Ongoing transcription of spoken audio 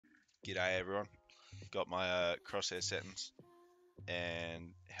G'day everyone. Got my crosshair settings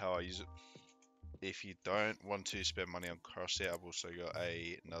and how I use it. If you don't want to spend money on crosshair, I've also got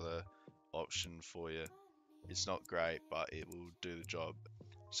another option for you. It's not great, but it will do the job.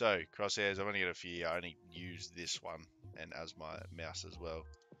 So crosshairs, I've only got a few. I only use this one and as my mouse as well.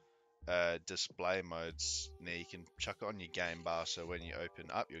 Display modes. Now you can chuck it on your game bar, so when you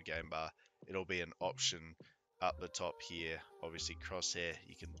open up your game bar, it'll be an option up the top here. Obviously crosshair,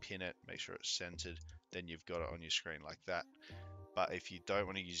 you can pin it, make sure it's centered, then you've got it on your screen like that. But if you don't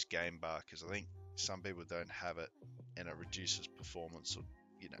want to use game bar, because I think some people don't have it and it reduces performance or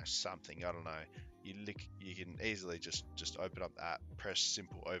something, I don't know, you can easily just open up the app, press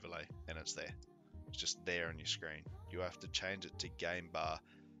simple overlay, and it's there. It's just there on your screen. You have to change it to game bar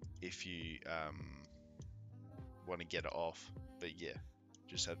if you want to get it off. But yeah,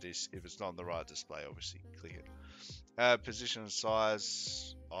 just have this. If it's not on the right display, obviously click it. Position and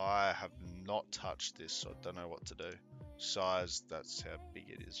size, I have not touched this, so I don't know what to do. Size, that's how big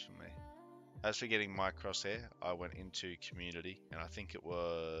it is for me. As for getting my crosshair, I went into community, and I think it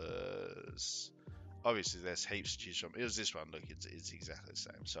was, obviously there's heaps to choose from. It was this one. Look, it's exactly the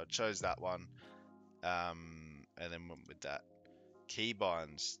same, so I chose that one, and then went with that.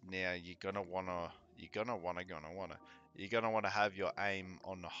 Keybinds. Now you're gonna wanna have your aim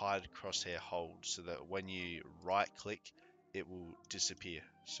on the hide crosshair hold, so that when you right click, it will disappear.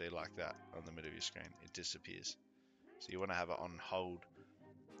 See, like that on the middle of your screen, it disappears. So you want to have it on hold,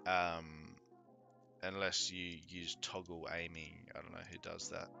 unless you use toggle aiming. I don't know who does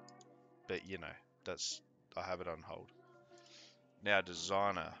that, but that's, I have it on hold. Now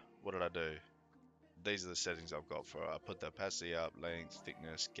designer, what did I do? These are the settings I've got for it. I put the opacity up, length,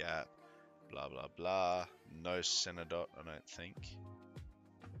 thickness, gap, blah blah blah. No center dot, I don't think.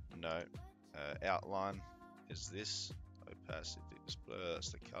 No. Outline is this. Opacity, thickness, blur,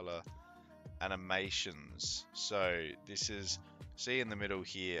 that's the color. Animations. So this is, see in the middle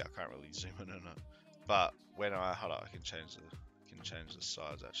here, I can't really zoom in on it, but when hold on, I can change the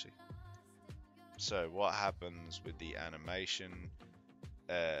size actually. So what happens with the animation?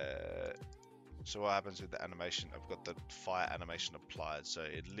 So what happens with the animation? I've got the fire animation applied, so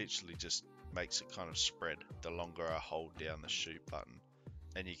it literally just makes it kind of spread the longer I hold down the shoot button.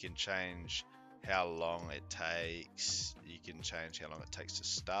 And you can change how long it takes, you can change how long it takes to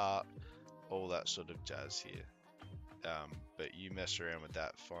start, all that sort of jazz here. But you mess around with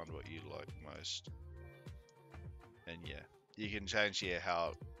that, find what you like most. And yeah, you can change here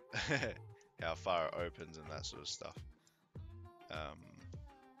how how far it opens and that sort of stuff.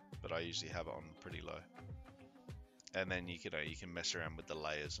 But I usually have it on pretty low. And then you can mess around with the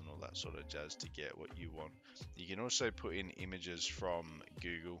layers and all that sort of jazz to get what you want. You can also put in images from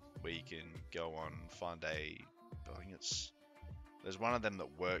Google, where you can go on, find I think there's one of them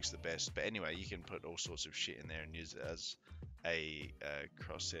that works the best. But anyway, you can put all sorts of shit in there and use it as a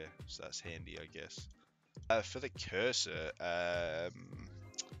crosshair, so that's handy, I guess. For the cursor,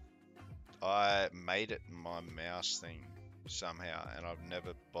 I made it my mouse thing somehow, and I've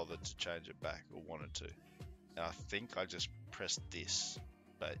never bothered to change it back or wanted to. And I think I just pressed this,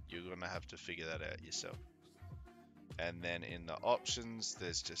 but you're gonna have to figure that out yourself. And then in the options,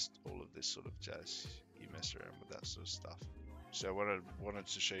 there's just all of this sort of jazz. You mess around with that sort of stuff. So what I wanted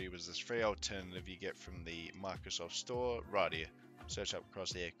to show you was this free alternative you get from the Microsoft Store right here. Search up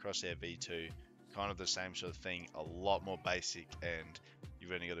Crosshair, Crosshair V2, kind of the same sort of thing, a lot more basic, and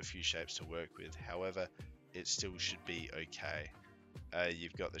you've only got a few shapes to work with. However, it still should be okay.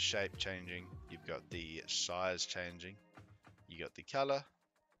 You've got the shape changing, you've got the size changing, you got the color,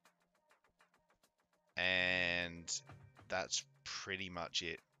 and that's pretty much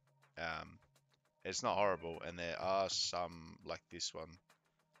it. It's not horrible, and there are some like this one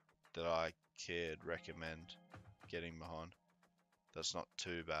that I could recommend getting behind. That's not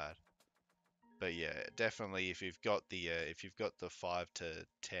too bad. But yeah, definitely if you've got the 5 to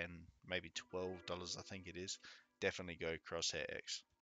 10, maybe $12, I think it is, definitely go Crosshair X.